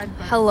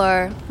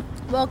Hello.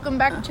 Welcome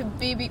back to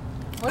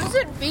What is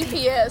it?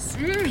 BPS?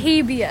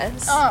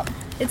 PBS. Oh.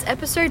 It's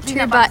episode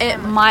 2, but it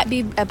might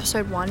be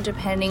episode 1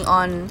 depending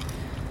on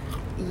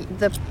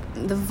the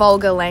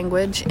vulgar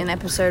language in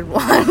episode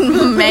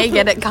 1 may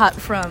get it cut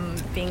from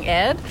being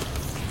aired.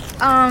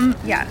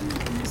 Yeah.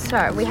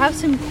 So, we have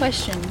some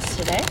questions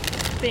today.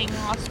 Being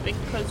asked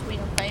because we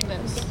are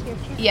famous.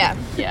 Yeah.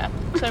 Yeah.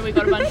 So we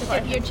got a bunch of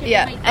questions.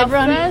 Yeah.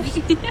 Everyone.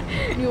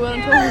 You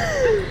want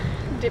to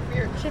Dip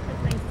your chip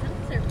in my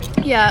seltzer.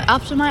 Yeah,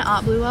 after my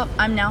art blew up,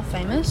 I'm now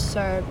famous,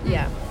 so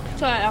yeah.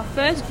 So our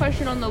first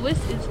question on the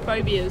list is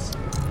phobias.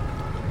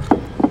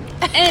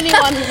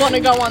 Anyone want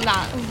to go on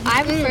that? I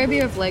have a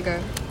phobia of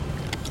Lego.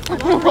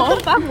 What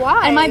the fuck?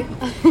 Why? And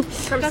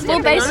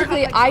well,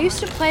 basically, I used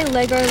to play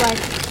Lego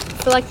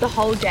for the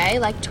whole day,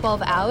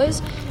 12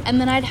 hours,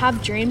 and then I'd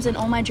have dreams, and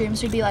all my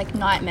dreams would be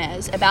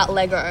nightmares about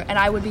Lego, and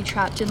I would be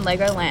trapped in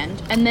Legoland.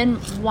 And then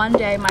one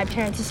day, my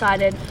parents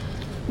decided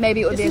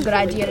maybe it would be a good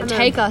idea to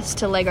take us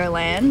to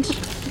Legoland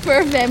for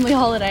a family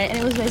holiday, and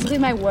it was basically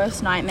my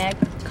worst nightmare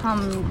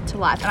come to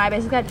life, and I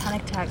basically had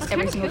panic attacks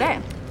every single day.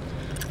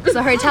 Because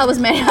the hotel was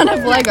made out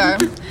of Lego.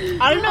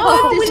 I don't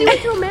know if When you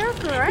went to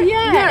America, right?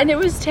 Yeah, and it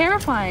was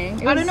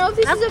terrifying. I don't know if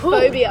this is a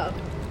phobia,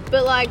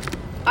 but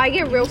I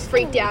get real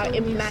freaked out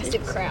in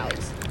massive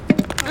crowds.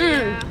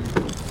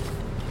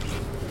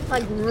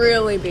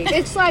 Really big.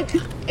 It's like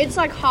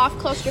half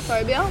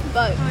claustrophobia,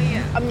 but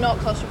I'm not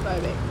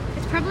claustrophobic.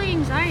 It's probably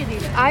anxiety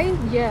then. I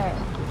have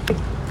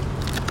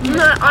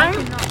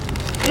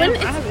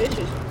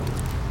issues.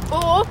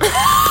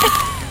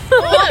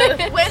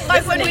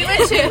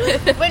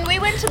 When we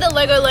went to the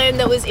Legoland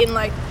that was in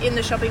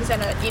the shopping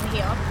center in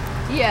here.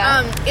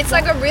 Yeah. It's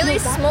a really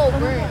small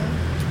room,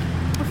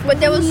 but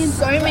there was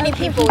so many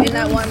people in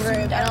that one room,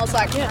 and I was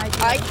like,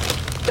 I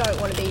don't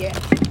want to be here.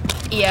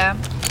 Yeah.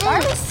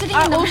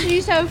 I also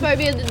used to have a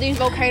phobia that these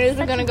volcanoes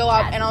were going to go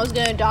up, and I was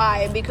going to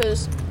die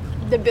because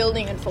the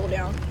building had fallen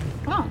down.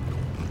 Oh,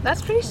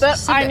 that's pretty But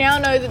specific. I now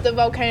know that the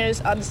volcanoes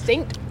are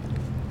distinct.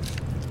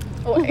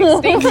 Or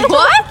extinct.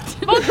 What?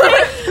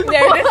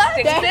 They're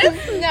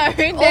distinct. No,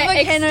 they're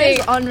Volcanoes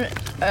extinct. on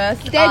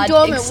Earth They're are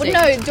dormant. extinct.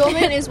 No,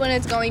 dormant is when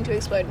it's going to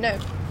explode. No,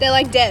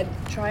 they're dead.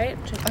 Try it.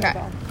 Okay.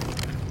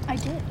 I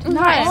did.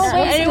 Nice. What's What's the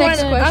anyone,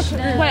 next question?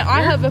 Wait,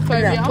 I have a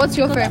phobia. What's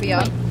your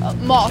phobia?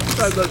 Moths.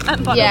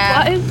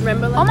 Yeah.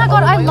 Remember? Oh my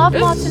god, I love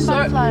moths and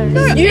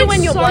butterflies. You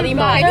and your so bloody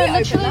bad.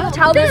 mouth.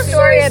 Tell the They're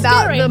story so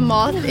about scary. the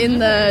moth in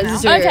the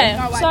zoo. Okay,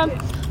 so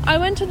I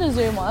went to the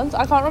zoo once.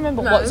 I can't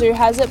remember what zoo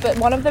has it, but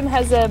one of them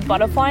has a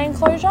butterfly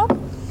enclosure.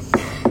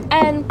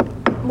 And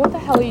what the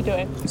hell are you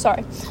doing?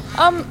 Sorry.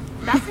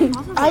 That's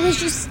impossible. I was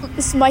just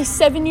my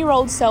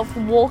 7-year-old self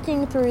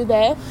walking through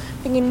there,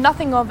 thinking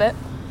nothing of it.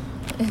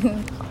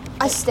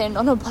 I stand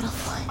on a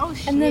butterfly. Oh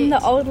shit. And then the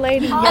old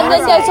lady And then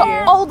there's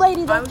an old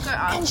lady there,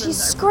 and she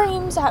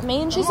screams at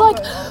me, and she's like,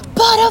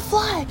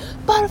 "Butterfly,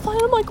 butterfly!"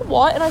 And I'm like,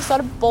 "What?" And I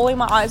started bawling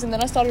my eyes, and then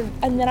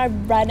I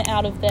ran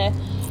out of there.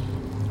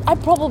 I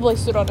probably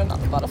stood on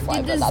another butterfly.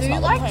 Did but the that's zoo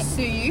not the point.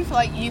 sue you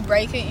for you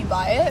break it, you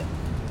buy it?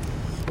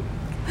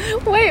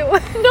 Wait,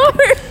 what? No.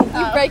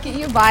 You break it,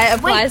 you buy it,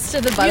 applies to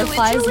the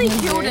butterflies. You literally in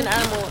the killed zoo. an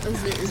animal at the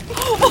zoo.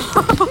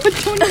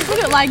 Don't you put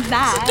it like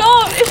that.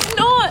 Stop! It's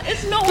not.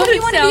 It's not what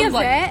it sounds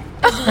like.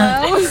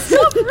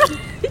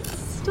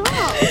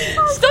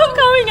 Stop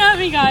coming at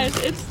me, guys.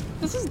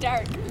 This is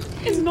dark.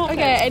 It's not.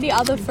 Okay, any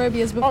other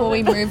phobias before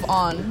we move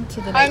on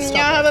to the I next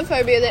now topic? have a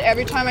phobia that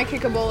every time I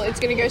kick a ball, it's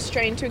going to go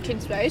straight into a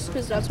kid's face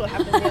because that's what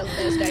happened the other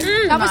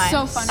Thursday. That was Nice.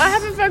 so funny. I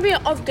have a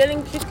phobia of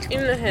getting kicked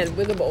in the head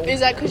with a ball. Is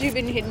that because you've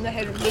been hitting the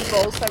head with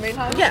balls so many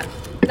times? Yeah.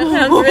 That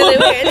sounds really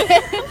weird.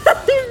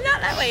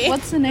 Not that way.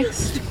 What's the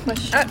next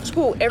question? At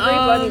school, every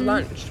bloody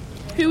lunch,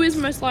 Who is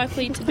most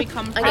likely to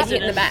become I get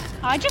hit in the president? back.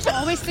 I just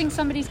always think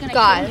somebody's gonna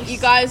Guys. kill me. You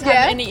guys have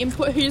Yeah. any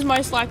input? Who's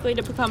most likely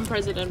to become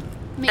president?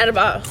 Out of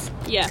us.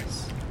 Yes.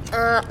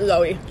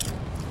 Loey.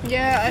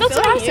 Yeah, I That's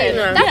feel what I like said.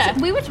 you. Yeah.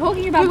 We were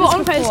talking about We were this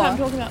on before. FaceTime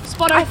talking about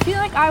But I feel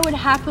like I would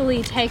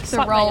happily take the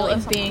Stop role mailing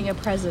of being a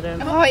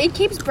president. Oh, it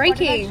keeps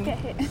breaking.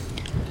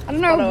 I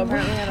don't know.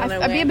 apparently, I don't know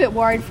I'd be where. a bit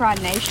worried for our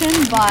nation,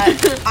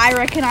 but I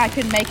reckon I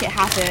could make it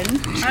happen.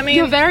 I mean,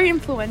 You're very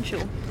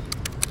influential.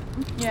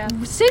 Yeah.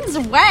 Since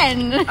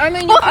when? I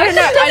don't know. I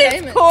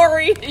name it.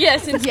 Corey.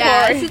 Yes, it's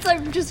Yeah, Corey. since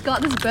I've just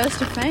got this burst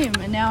of fame,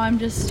 and now I'm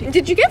just.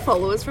 Did you get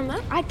followers from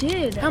that? I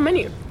did. How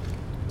many?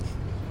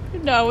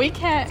 No, we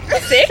can't.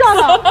 6? Shut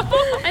up. I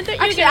thought you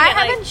were Actually, I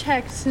gonna haven't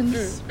checked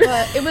since,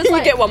 but it was You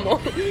like. get one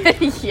more.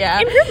 Yeah.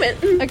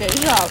 Improvement. Okay,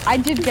 shut up. I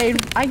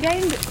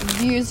gained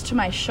views to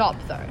my shop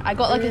though. I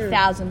got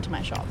 1,000 to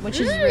my shop, which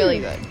is really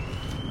good.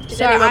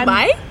 Did anyone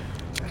buy?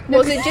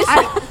 Was it just?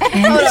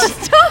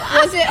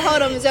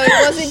 Hold on. So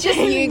was it just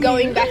you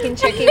going back and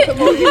checking for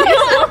more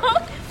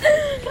videos?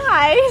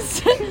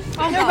 Guys.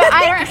 No, but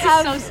I don't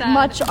have so sad.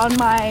 much on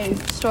my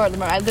store at the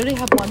moment. I literally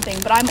have one thing,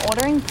 but I'm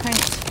ordering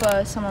prints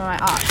for some of my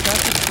art, so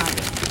that's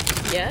exciting.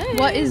 Yeah.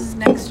 What is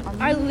next on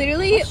I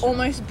literally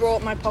almost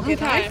brought my pocket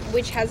knife,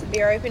 which has a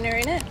beer opener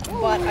in it,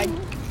 but I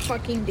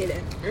fucking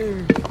didn't.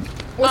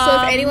 Also,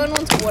 if anyone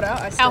wants water,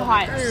 I still Our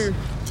have heights.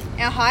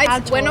 Our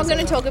heights, we're not going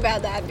to talk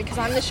about that because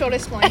I'm the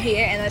shortest one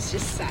here and that's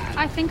just sad.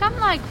 I think I'm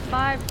like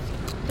 5'.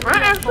 I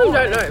actually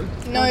don't know.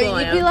 No,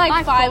 you'd be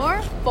like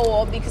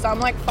 5'4" because I'm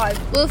like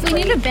 5'. Well, if we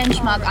need a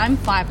benchmark, I'm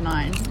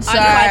 5'9", so 5'7".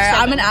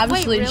 I'm an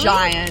absolute Wait, really?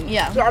 giant.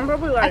 Yeah, So I'm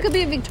probably like. I could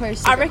be a Victoria's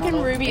Secret I reckon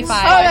model Ruby's if Oh,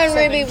 I- no,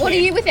 Ruby, what are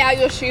you without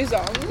your shoes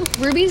on?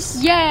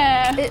 Ruby's.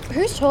 Yeah.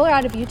 Who's taller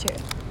out of you two?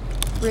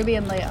 Ruby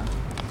and Leah.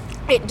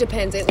 It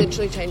depends. It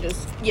literally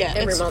changes. Yeah,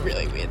 every it's month.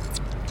 really weird.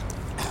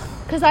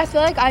 Because I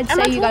feel like I'd Am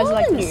I say you guys are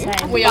like taller the than you?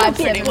 same. We are 5'7",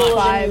 pretty taller than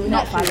 5, you.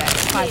 not 5'8",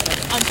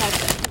 5'7". I'm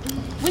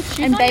 5'7". With shoes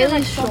And on, you're, Bailey's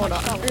like, so much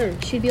shorter.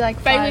 taller. She'd be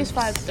like Bailey's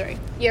 5'3". 5'3".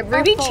 Yeah,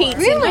 Ruby cheats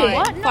Really? in height.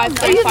 What? No,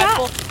 5'3", are you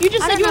 5'4". You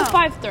just I said don't you were know.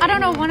 5'3". I don't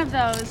know one of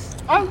those.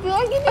 I feel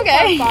like you'd be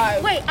Okay.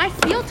 5'5". Wait, I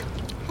feel.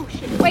 Oh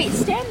shit. Wait,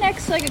 stand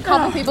next to like a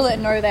couple people that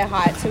know their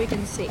height so we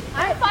can see.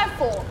 I'm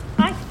 5'4".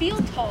 I feel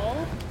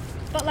tall,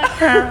 but like.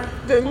 Oh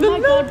my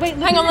god! Wait,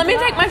 Hang on, let me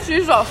take my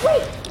shoes off.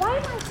 Wait, why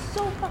am I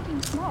so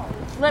fucking small?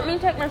 Let me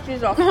take my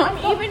shoes off. I'm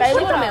even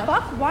shorter now.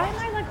 Fuck, why am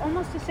I like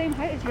almost the same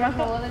height as you? I'm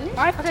taller than you.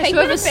 Okay,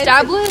 so we've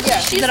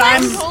established She's that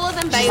like I'm taller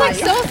than She's Bailey. like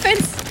so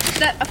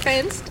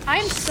offended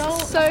I'm so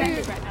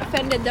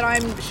offended that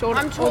I'm short.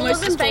 I'm taller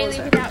almost than as tall Bailey as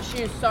her. without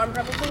shoes, so I'm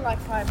probably like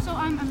 5. So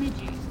I'm a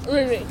midget.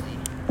 Literally.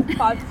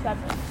 5'7".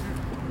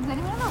 Does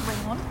anyone have a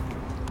ring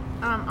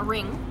on? A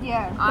ring.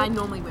 Yeah. I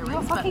normally wear You're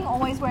rings, but fucking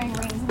always wearing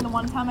rings, and the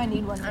one time I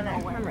need one, you're not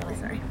I'm wearing really rings.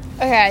 sorry.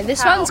 Okay,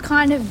 this one's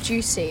kind of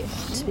juicy,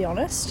 to be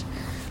honest.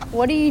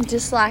 What do you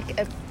dislike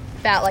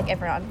about like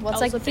everyone?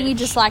 What's like the thing you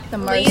dislike the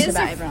most Leah's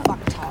about a everyone?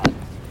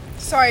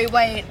 Sorry,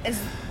 wait.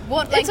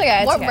 What It's okay,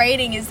 it's what okay.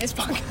 rating is this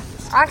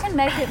podcast? I can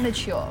make it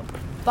mature,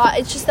 but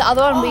it's just the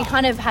other one. We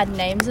kind of had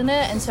names in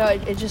it, and so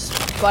it just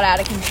got out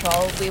of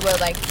control. We were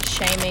like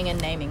shaming and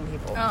naming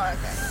people. Oh,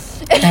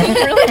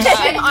 okay.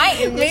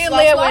 Really? Me and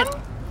Leah went.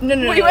 No,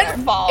 We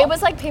went far. It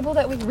was like people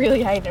that we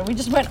really hated. We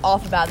just went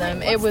off about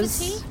them. It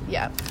was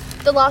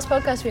the last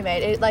podcast we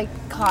made. It like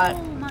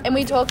can't, and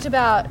we talked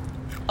about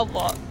A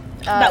lot.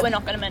 That we're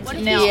not going to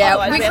mention now. yeah,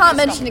 otherwise we have can't to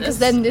mention stop it because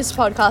this. then this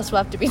podcast will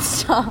have to be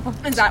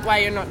stopped. Is that why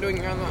you're not doing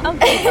your own one?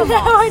 No,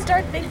 I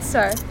don't think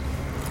so.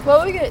 What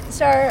were we good?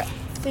 So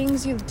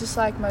things you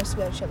dislike most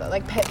about each other,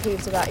 like pet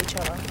peeves about each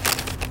other.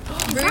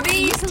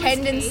 Ruby's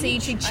tendency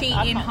to cheat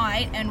in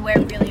height and wear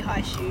really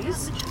high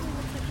shoes.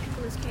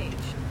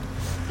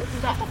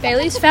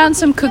 Bailey's found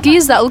some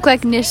cookies that look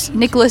like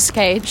Nicolas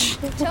Cage.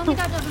 Tell me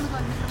that doesn't look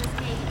like Nicolas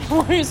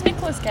Cage. Who's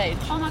Nicolas Cage?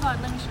 Oh my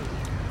god, let me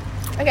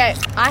show you. Okay,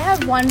 I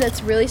have one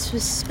that's really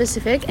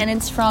specific, and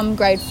it's from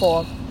grade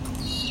 4.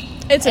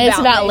 It's And it's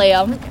about me.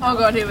 Leah. Oh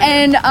god, here we go.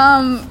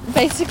 And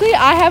basically,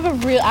 I have a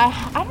real.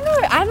 I don't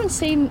know. I haven't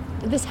seen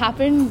this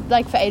happen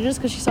like for ages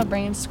because she stopped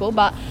bringing it to school.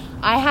 But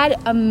I had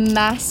a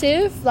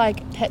massive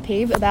like pet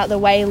peeve about the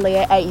way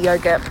Leah ate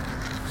yogurt.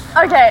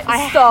 Okay,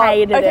 I stop.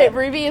 hated okay, it.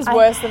 Ruby is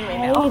worse than me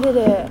now. Hated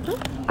it.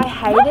 I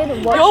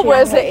hated watching You're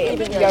worse her at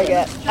eat eating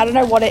yogurt. I don't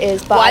know what it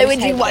is, but Why I would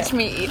just you hated watch it.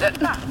 me eat it?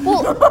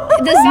 Well,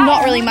 there's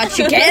not really much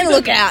you can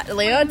look at,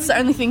 Leah. It's the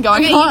only thing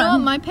going Okay, on.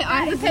 you know what?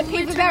 I have a pet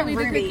peeve about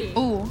Ruby.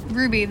 Ooh,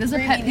 Ruby, there's a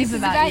pet peeve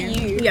about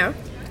you. Yeah.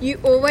 You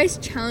always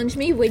challenge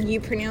me when you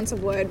pronounce a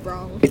word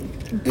wrong.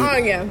 Oh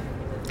yeah.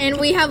 And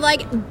we have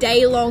like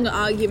day-long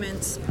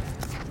arguments.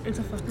 It's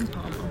a fucking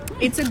palm.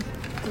 It's a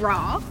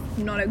graph,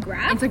 not a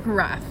graph. It's a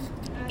graph.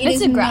 It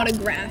is a graph. not a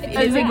graph. It It's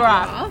is a a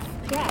graph.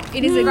 graph.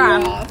 It is a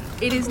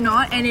graph. It is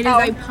not, and it is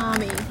a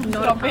palmy, not a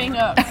Stop being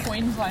a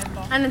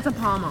Queenslander. And it's a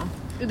palmer.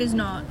 It is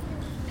not.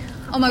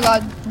 Oh my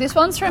god, this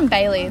one's from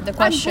Bailey, the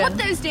question. I bought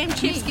those damn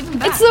chips. Give them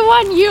back. It's the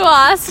one you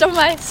asked on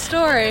my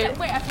story.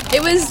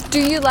 It was, do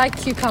you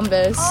like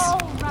cucumbers? Oh,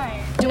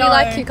 right. Do we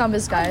like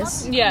cucumbers,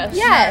 guys? Yes.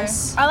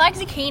 Yes. I like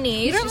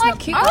zucchini. You don't like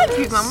cucumbers? I like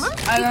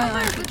cucumbers. I don't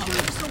like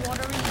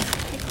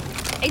cucumbers.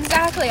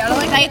 Exactly. I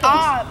don't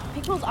like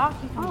Pickles are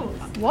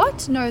cucumbers.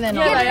 What? No, they're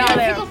not. Yeah,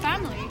 they are. Pickle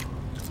family.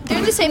 They're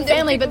in the same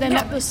family, but they're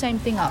not the same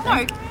thing, are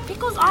they? No,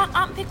 pickles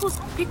aren't pickles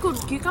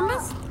pickled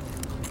cucumbers?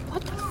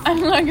 What? I'm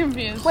not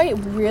confused. Wait,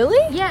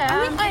 really?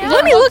 Yeah.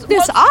 Let me look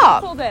this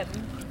up. Then?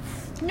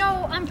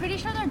 No, I'm pretty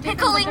sure they're different.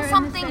 Pickling but they're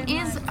in the something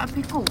same is way. a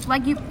pickle.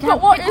 Like you But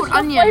have what pickled is the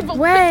onion. flavour?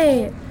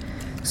 Wait.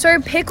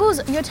 So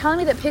pickles, you're telling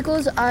me that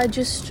pickles are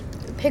just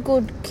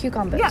pickled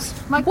cucumbers? Yes,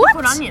 like What?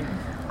 pickled onion.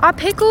 Are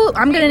pickle,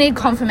 I'm gonna need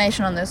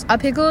confirmation on this. Are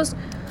pickles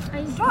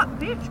Shut,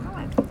 bitch. Go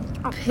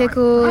ahead.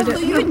 pickled?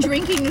 You were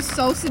drinking the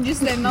salsa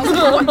just then.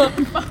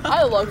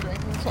 I love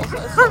drinking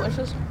salsa. It's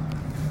delicious.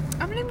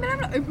 I haven't even been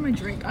able to open my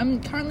drink.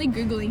 I'm currently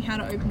Googling how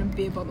to open a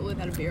beer bottle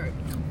without a beer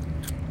opener.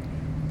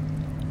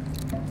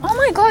 Oh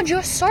my god,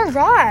 you're so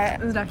right.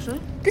 Is it actually?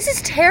 This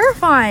is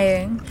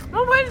terrifying.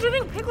 Well, where did you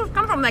think pickles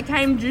come from? They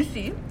came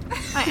juicy.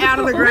 Like out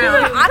of the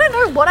ground. I don't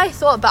know what I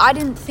thought, but I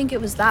didn't think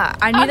it was that.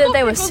 I knew that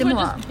they were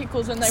similar. Just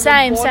pickles and they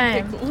Same, were born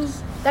same.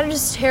 pickles. That is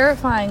just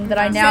terrifying that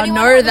I now Anyone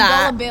know want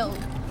that. $1 bill?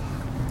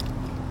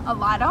 A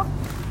lighter?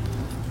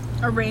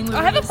 A ring?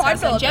 I have a $5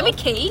 Do you have a bill.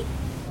 key?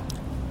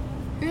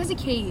 Who has a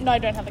key? No, I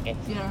don't have a key.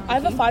 You don't have I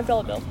have a key?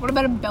 $5 bill. What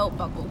about a belt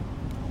buckle?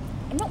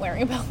 I'm not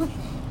wearing a belt.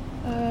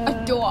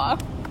 A door?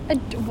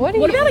 What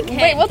What about a can?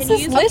 Wait, what's Can you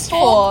this use list a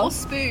fork for? or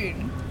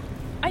spoon?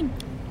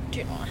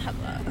 Do not have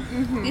that.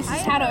 This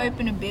is how to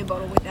open a beer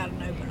bottle without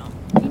an opener.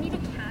 You need a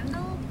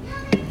candle?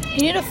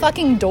 You need a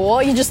fucking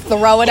door. You just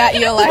throw it at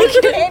your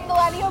candle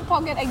out of your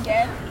pocket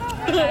again.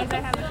 Guys, I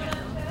have a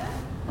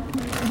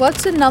candle.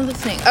 What's another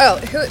thing? Oh,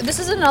 this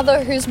is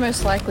another who's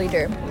most likely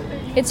to.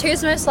 It's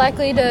who's most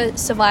likely to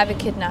survive a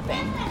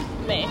kidnapping.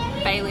 Me.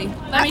 Bailey.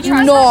 Let me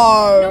try.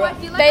 No. I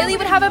feel like Bailey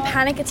would have a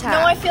panic attack.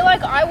 No, I feel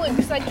like I would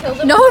because I'd kill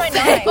them No with my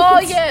thanks. knife. Oh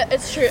yeah,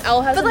 it's true.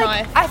 Elle has But a like,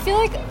 knife. I feel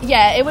like,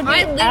 yeah, it would be I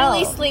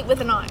literally Elle. sleep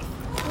with a knife.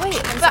 Wait,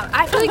 but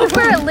I feel like if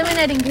we're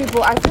eliminating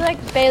people, I feel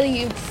like Bailey,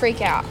 you'd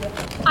freak out.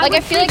 Like,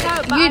 I feel like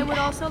but I you'd, would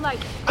also like.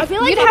 I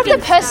feel like you'd have the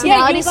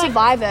personality to like-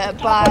 survive it,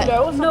 but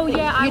No,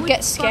 yeah, I you'd would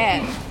get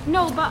scared.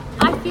 No, but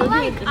I feel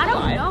like I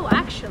don't know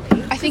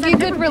actually. I think you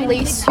could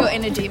release your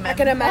inner demon. I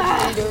can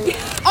imagine you doing it.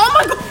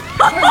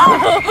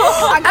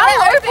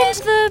 I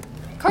opened the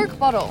Coke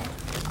bottle.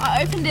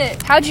 I opened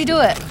it. How'd you do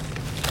it?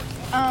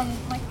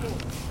 Like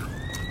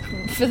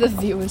this. For the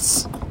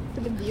viewers.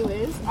 For the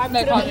viewers. I No,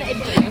 put it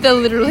on the The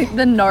literally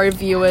the no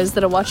viewers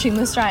that are watching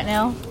this right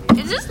now.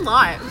 Is this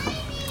live?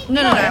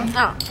 No.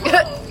 Oh.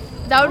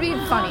 That would be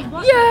funny.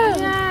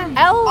 Yeah.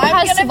 Elle I'm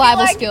has gonna be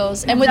survival like-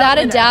 skills, and without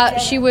a doubt,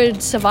 she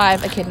would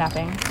survive a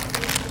kidnapping.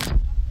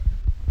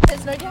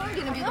 There's no doubt I'm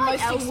going to be the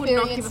most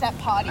experienced at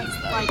parties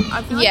though.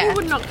 I feel like Yeah. you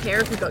would not care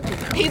if you got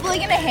kidnapped. People are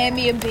going to hand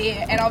me a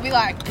beer and I'll be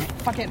like,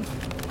 fucking,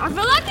 I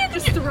feel like you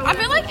just. I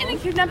feel like in a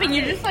kidnapping,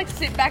 you just like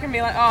sit back and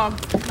be like, oh,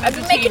 I've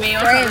been making TV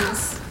or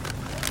friends.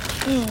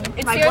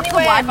 It's Like, the what's only the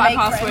way I Wi-Fi make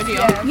password friends, here?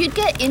 yeah. You'd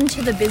get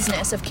into the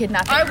business of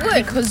kidnapping. I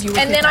would. Because you would.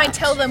 And then I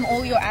tell them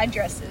all your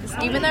addresses,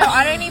 even though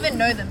I don't even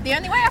know them. The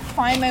only way I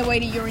find my way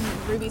to your and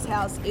Ruby's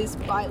house is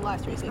by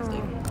Life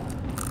 360.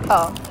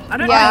 Oh. I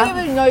don't I Yeah.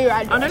 don't even know your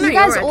address. I don't know You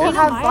guys your all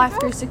address. have Life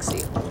 360.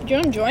 Do you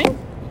want to join?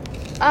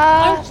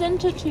 I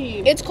sent it to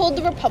you. It's called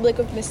the Republic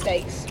of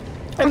Mistakes.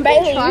 And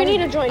Bailey, you need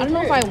to join. I don't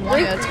know if I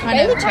want it. It's kind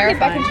Bailey of can't get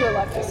back terrifying. into a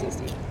Life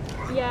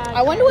 360. Yeah.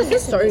 I wonder what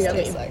this so is yummy.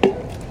 tastes like.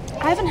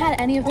 I haven't had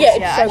any of this Yeah, it's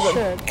yet. so I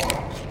good.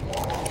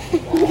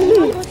 should.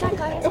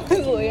 It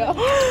was Leah.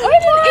 I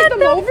didn't eat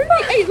them all. Ruby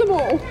ate them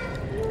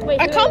all. Wait,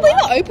 I can't believe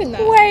I opened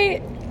that.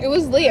 Wait. It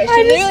was Leah.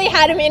 She literally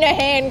had him in her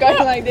hand going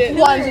like this.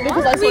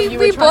 Because I saw you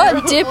were We trying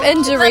bought dip and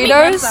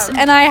Doritos,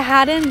 and I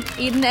hadn't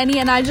eaten any,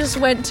 and I just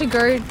went to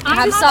go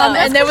have some,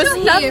 and there was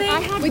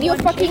nothing. With your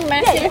fucking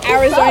massive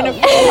Arizona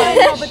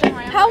punch.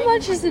 How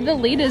much is the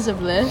liters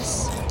of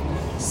this?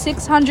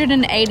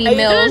 680 Are you gonna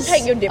mils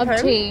take your dip of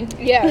home? tea.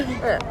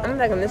 Yeah. I'm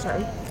taking this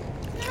one.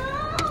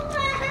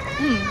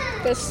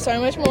 There's so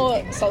much more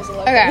salsa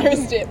left Okay. than there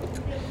is dip.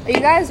 Are you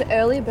guys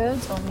early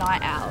birds or night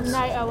owls?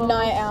 Night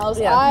owls.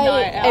 Yeah.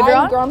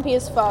 I'm grumpy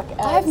as fuck.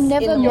 I've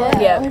never met.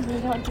 Yeah.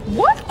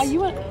 What? Are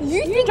you a,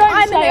 You you think don't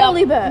I'm stay an up-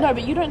 early bird? No,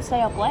 but you don't stay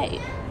up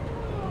late.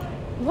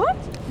 What?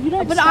 You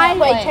don't But stay I up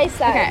Wait, late. taste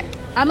that. Okay,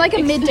 I'm like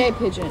a midday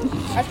pigeon.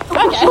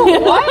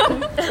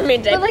 I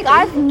mean, But like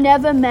I've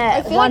never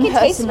met feel one like it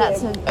tastes person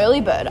that's an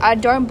early bird. I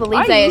don't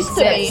believe they used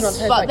to be,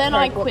 exist. but then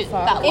I quit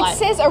that It life.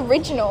 says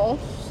original.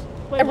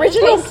 Wait,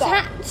 Original what?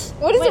 tat.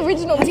 What is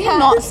original Have you tat?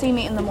 not seen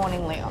me in the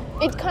morning, Leo?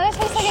 It kind of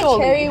tastes like Surely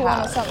a cherry you one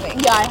have. or something.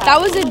 Yeah, I have.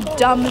 That was a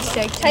dumb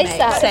mistake to Taste make,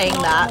 that. saying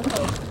that.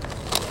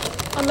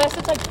 Unless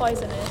it's like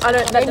poisonous. I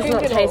don't. That does drink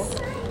not it all. taste.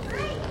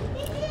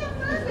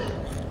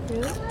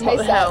 Taste What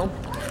the that. hell?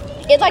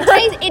 It like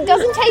tastes. It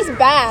doesn't taste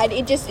bad.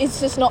 It's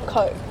just not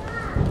Coke.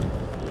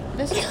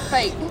 This is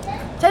fake.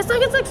 Tastes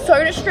like it's like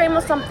Soda Stream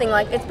or something.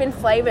 Like it's been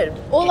flavored.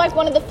 Or like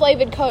one of the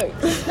flavored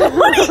Cokes.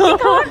 You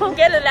can't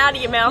get it out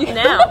of your mouth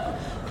now.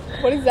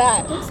 What is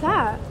that? What's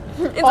that?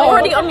 It's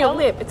already on your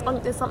lip. It's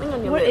on. There's something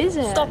on your What lip. is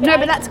it? Stop it. No,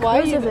 but that's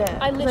Why because are of it.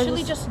 I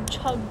literally just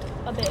chugged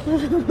a bit.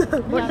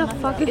 What the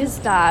fuck is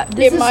that?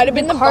 This It might have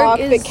been the Coke bark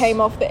is- that came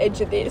off the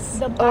edge of this.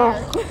 The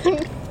bark.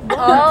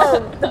 Oh,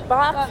 the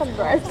bark from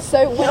gross.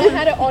 So when I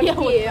had it on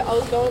here, I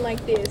was going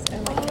like this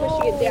and like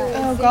pushing it down.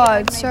 Oh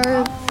god, so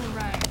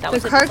the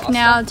Coke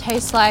now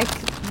tastes like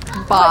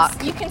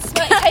bark. You can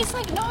smell it. Tastes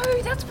like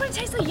that's what it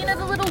tastes like. You know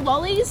the little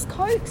lollies,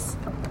 Cokes.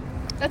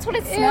 That's what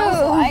it smells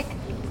Ew. like.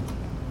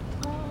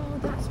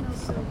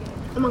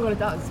 Oh my god, it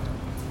does.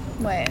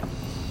 Wait,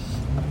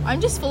 I'm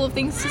just full of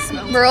things to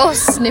smell. we're all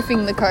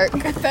sniffing the Coke.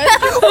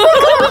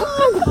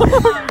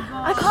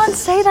 I can't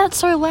say that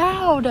so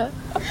loud. Okay,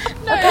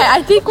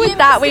 I think with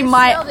that we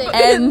might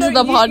end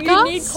the podcast.